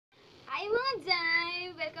Hi mga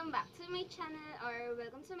dzai! Welcome back to my channel or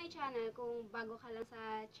welcome to my channel kung bago ka lang sa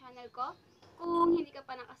channel ko. Kung hindi ka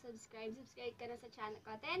pa nakasubscribe, subscribe ka na sa channel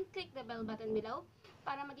ko. Then, click the bell button below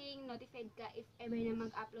para maging notified ka if ever na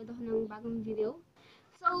mag-upload ako ng bagong video.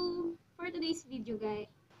 So, for today's video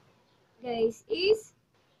guys is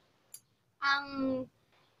ang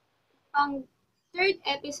third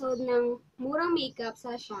episode ng Murang Makeup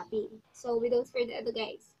sa Shopee. So, without further ado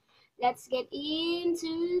guys, let's get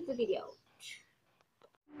into the video.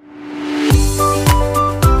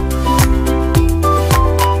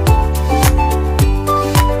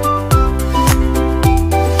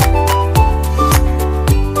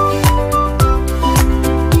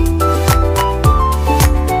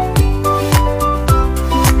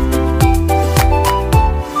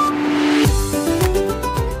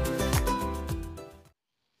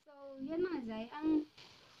 Yan mga zay, ang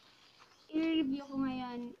i-review ko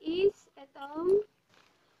ngayon is itong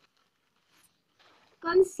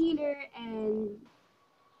concealer and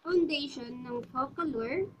foundation ng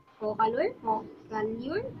Focallure,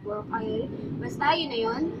 basta yun na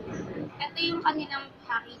yun. Ito yung kanilang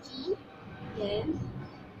packaging. Yan.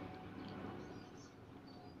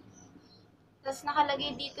 Tapos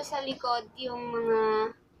nakalagay dito sa likod yung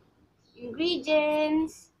mga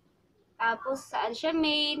ingredients. Tapos, saan siya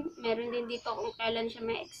made. Meron din dito kung kailan siya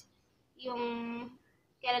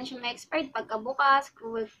ma-expired. Pagkabukas,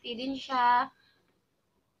 cruelty din siya.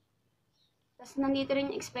 Tapos, nandito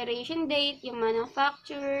rin yung expiration date, yung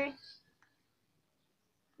manufacturer.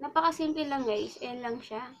 Napakasimple lang guys. Ayan lang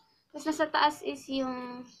siya. Tapos, nasa taas is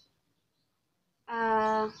yung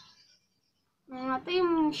ito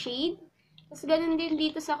yung shade. Tapos, ganun din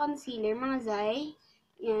dito sa concealer, mga zay.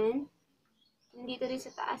 Yan. Nandito rin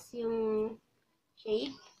sa taas yung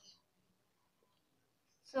shade.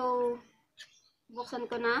 So, buksan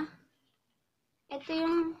ko na. Ito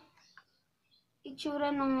yung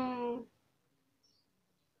itsura ng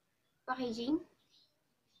packaging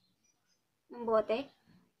ng bote.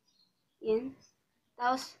 Yan.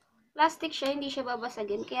 Tapos, plastic siya, hindi siya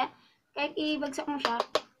babasagin. Kaya, kahit ibagsak mo siya,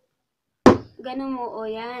 ganun mo, o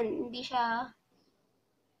yan. Hindi siya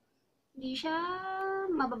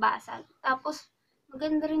mababasag. Tapos,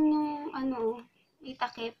 maganda rin yung,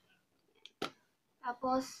 itakip.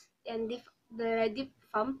 Tapos, yan,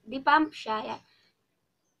 di-pump siya. Yan.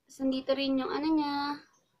 Tapos, nandito rin yung,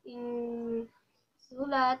 yung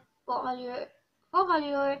sulat,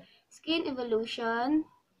 Focallure, Skin Evolution,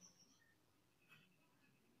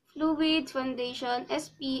 Fluid Foundation,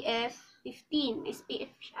 SPF 15.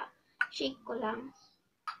 SPF siya. Shake ko lang.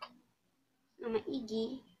 Na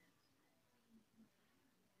maigi.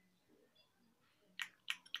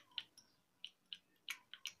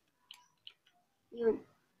 Yun.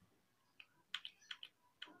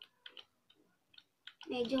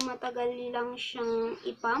 Medyo matagal lang siyang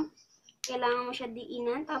ipump. Kailangan mo siya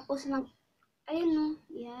diinan. Tapos, ayan no.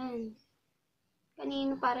 Yan.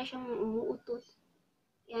 Kanino para siyang umuutot.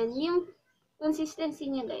 Yan. Yung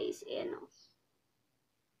consistency niya guys. Ayan o.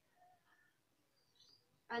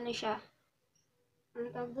 Ano siya?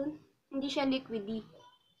 Ano tawag dun? Hindi siya liquidy.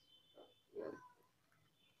 Yan.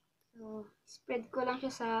 So, spread ko lang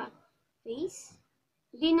siya sa face.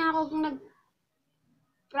 Hindi na ako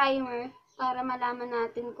nag-primer para malaman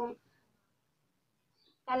natin kung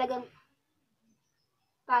talagang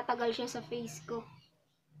tatagal siya sa face ko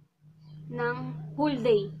ng whole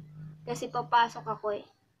day. Kasi papasok ako eh.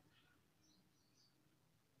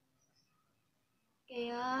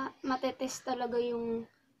 Kaya matetest talaga yung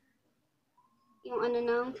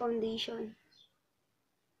ng foundation.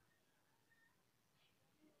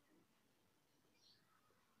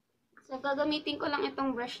 So, gagamitin ko lang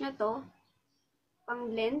itong brush na to pang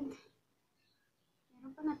blend.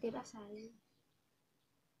 Meron pa natira sayang.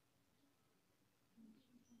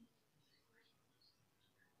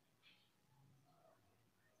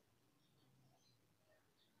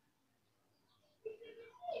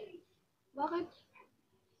 Bakit?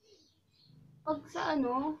 Pag sa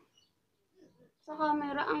sa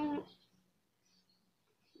camera, ang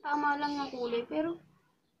tama lang yung kulay. Pero,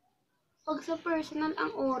 pag sa personal,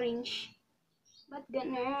 ang orange. Ba't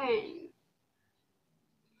ganun?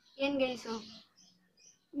 Yan guys, oh.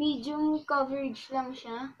 Medium coverage lang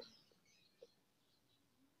siya.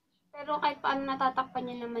 Pero kahit paano natatakpan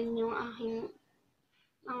niya naman yung aking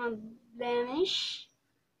mga blemish.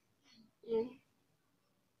 Yan.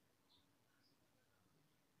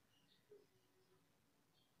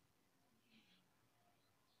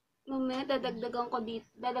 Mamaya dadagdagan ko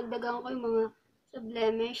yung mga sa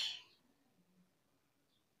blemish.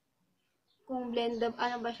 Kung blend up,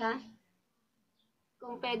 ba siya?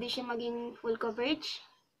 Kung pwede siya maging full coverage.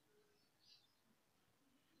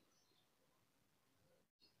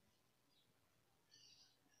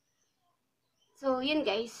 So, yun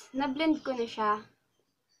guys. Na-blend ko na siya.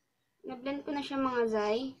 Na-blend ko na siya mga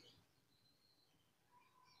dzai.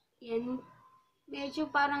 Yan. Medyo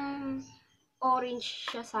parang orange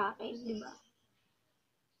siya sa akin, di ba?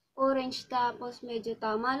 Orange tapos medyo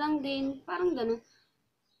tama lang din. Parang ganun.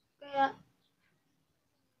 Kaya,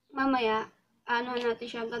 mamaya,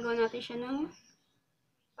 gagawin natin siya ng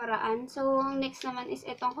paraan. So, ang next naman is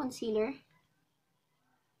itong concealer.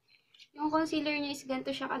 Yung concealer niya is ganito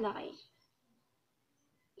siya kalaki.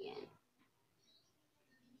 Yan.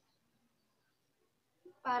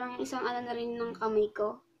 Parang isang na rin ng kamay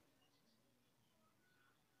ko.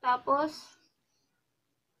 Tapos,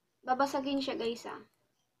 babasagin siya guys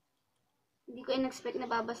Hindi ko in-expect na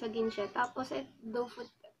babasagin siya. Tapos,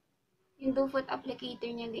 yung doe foot applicator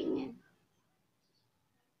niya ganyan.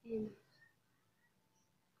 Yan.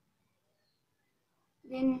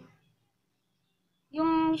 Then,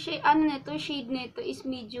 yung shade nito is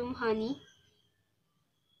medium honey.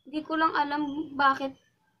 Hindi ko lang alam bakit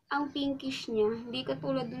ang pinkish niya. Hindi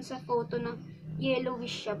katulad dun sa photo na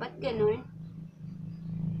yellowish siya. Ba't ganun?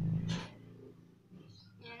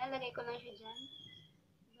 Yan, nalagay ko lang siya dyan.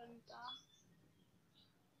 Ganito.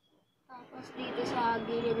 Tapos dito sa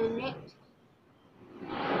gilid ng lips.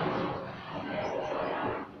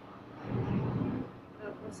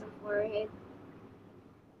 Tapos sa forehead.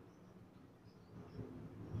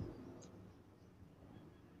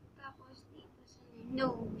 Tapos dito sa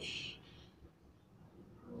nose.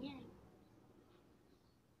 Yan.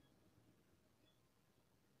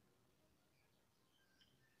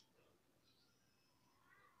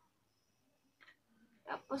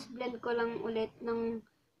 Tapos blend ko lang ulit ng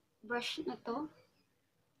brush na to.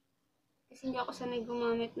 Kasi hindi ako sanay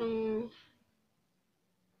gumamit ng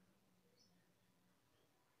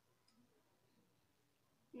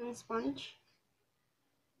sponge.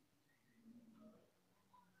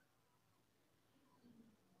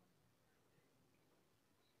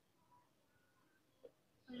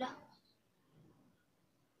 Wala.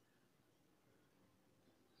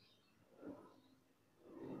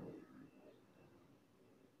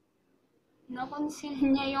 Na-conceal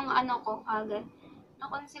niya yung ko agad.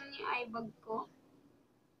 Na-conceal niya yung eye bag ko.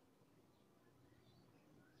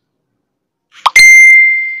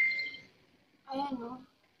 Ayan o.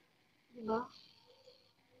 Diba?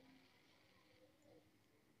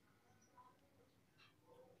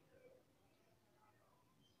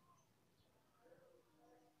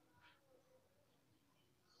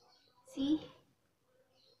 See?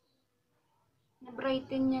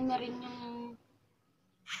 Na-brighten niya na rin yung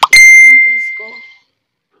face ko.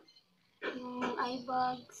 Yung eye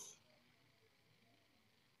bags.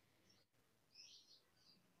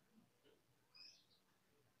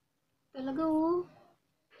 Talaga oh.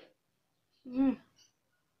 Diba?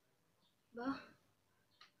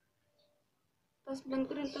 Tapos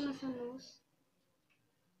blend ko rin ito na sa nose.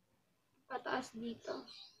 Pataas dito.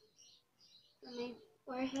 Sa may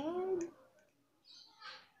forehead.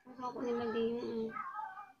 Tapos ako nilagay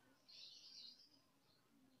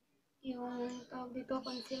yung tawag dito,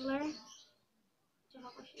 concealer. Tsaka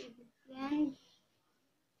ko siya i-blend.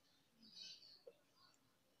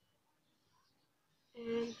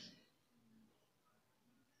 And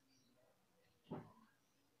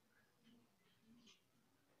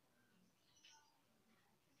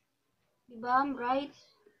diba, bright?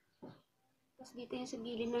 Tapos dito yung sa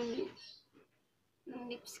gilid ng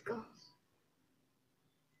lips ko.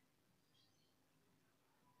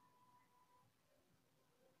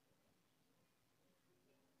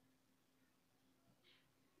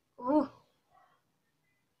 Oh!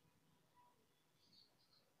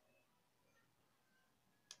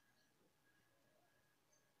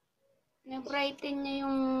 Na-brighten niya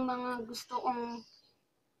yung mga gusto kong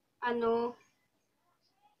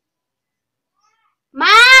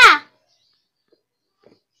Ma!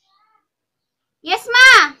 Yes,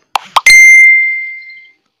 Ma!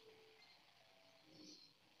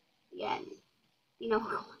 Yan. Tinawag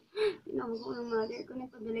ko ng mother ko.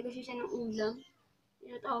 Nagpadala kasi siya ng ulam.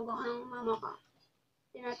 Tinatawag ako ng mama ko.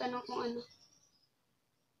 Tinatanong kung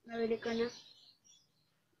nabili ka na.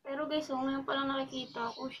 Pero guys, ngayon palang nakikita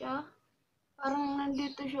ko siya. Parang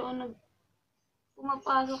nandito siya,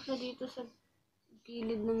 pumapasok siya dito sa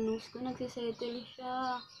gilid ng nose ko. Nagsisettle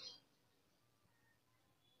siya.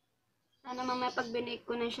 Sana mamaya pag binake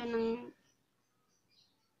ko na siya ng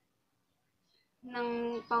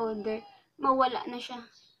powder, mawala na siya.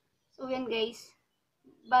 So yan guys,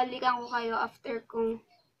 balikan ko kayo after kung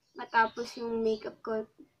matapos yung makeup ko.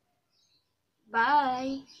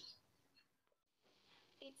 Bye!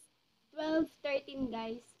 It's 12:13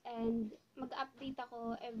 guys, and mag-update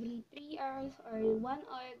ako every 3 hours or 1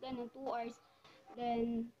 hour, ganun, 2 hours.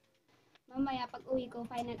 Then, mamaya pag uwi ko,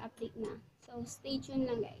 final update na. So, stay tuned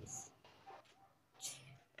lang guys.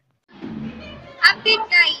 Update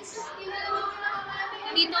guys!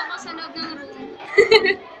 Dito ako sa loob ng room.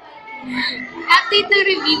 Update na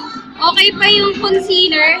review. Okay pa yung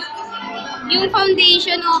concealer. Yung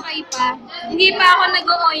foundation okay pa. Hindi pa ako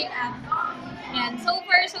nag-oil up. Yan. So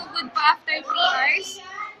far, so good pa after 3 hours.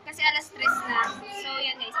 Kasi alas 3 na. So,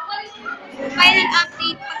 yan guys. Final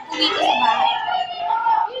update pag uwi ko sa bahay.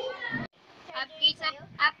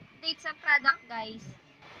 Update sa product guys.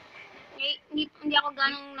 Okay, hindi ako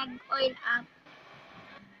ganong nag-oil up.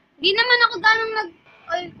 Hindi naman ako ganong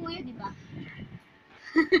nag-oil kuya, di ba?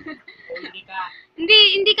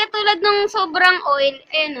 hindi katulad ng sobrang oil.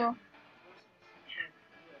 Ayan o.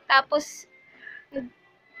 Tapos,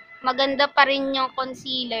 maganda pa rin yung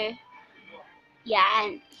concealer.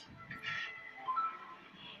 Yan.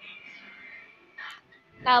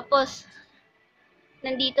 Tapos,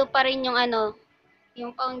 nandito pa rin yung ano,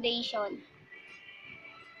 yung foundation.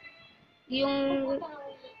 Yung,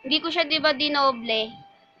 hindi ko siya diba dinoble.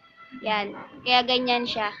 Yan. Kaya ganyan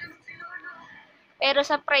siya. Pero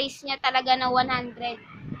sa price niya talaga na 100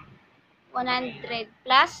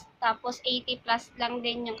 plus, tapos 80 plus lang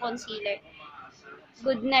din yung concealer.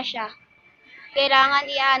 Good na siya. Kailangan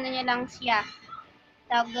i-ano niya lang siya.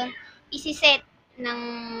 Tawag doon, isi-set ng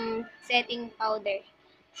setting powder.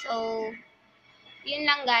 So, yun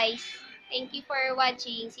lang guys. Thank you for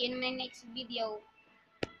watching. See you in my next video.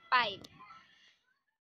 Bye!